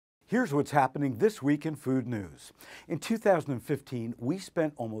Here's what's happening this week in food news. In 2015, we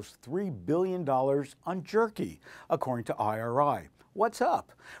spent almost $3 billion on jerky, according to IRI. What's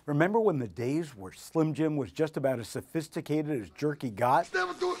up? Remember when the days where Slim Jim was just about as sophisticated as jerky got?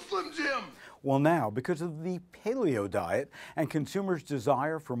 Never do it, Slim Jim! Well, now, because of the paleo diet and consumers'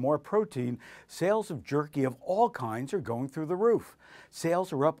 desire for more protein, sales of jerky of all kinds are going through the roof.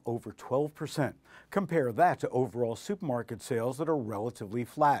 Sales are up over 12%. Compare that to overall supermarket sales that are relatively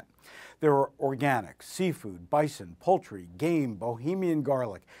flat. There are organic, seafood, bison, poultry, game, bohemian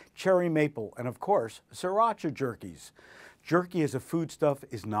garlic, cherry maple, and of course, sriracha jerkies. Jerky as a foodstuff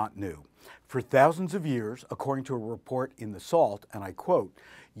is not new. For thousands of years, according to a report in The Salt, and I quote,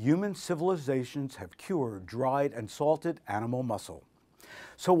 human civilizations have cured dried and salted animal muscle.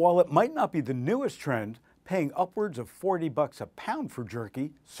 So while it might not be the newest trend, paying upwards of $40 a pound for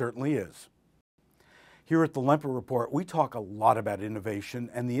jerky certainly is. Here at the Lempert Report, we talk a lot about innovation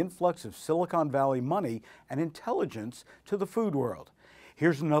and the influx of Silicon Valley money and intelligence to the food world.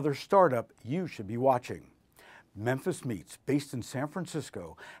 Here's another startup you should be watching. Memphis Meats, based in San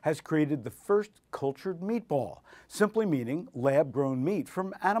Francisco, has created the first cultured meatball, simply meaning lab-grown meat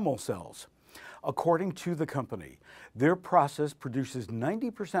from animal cells. According to the company, their process produces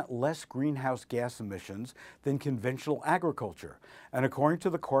 90% less greenhouse gas emissions than conventional agriculture, and according to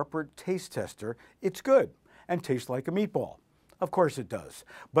the corporate taste tester, it's good and tastes like a meatball. Of course it does,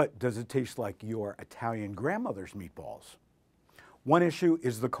 but does it taste like your Italian grandmother's meatballs? One issue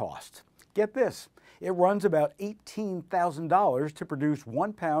is the cost. Get this, it runs about $18,000 to produce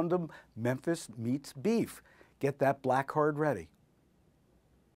 1 pound of Memphis Meats beef. Get that black card ready.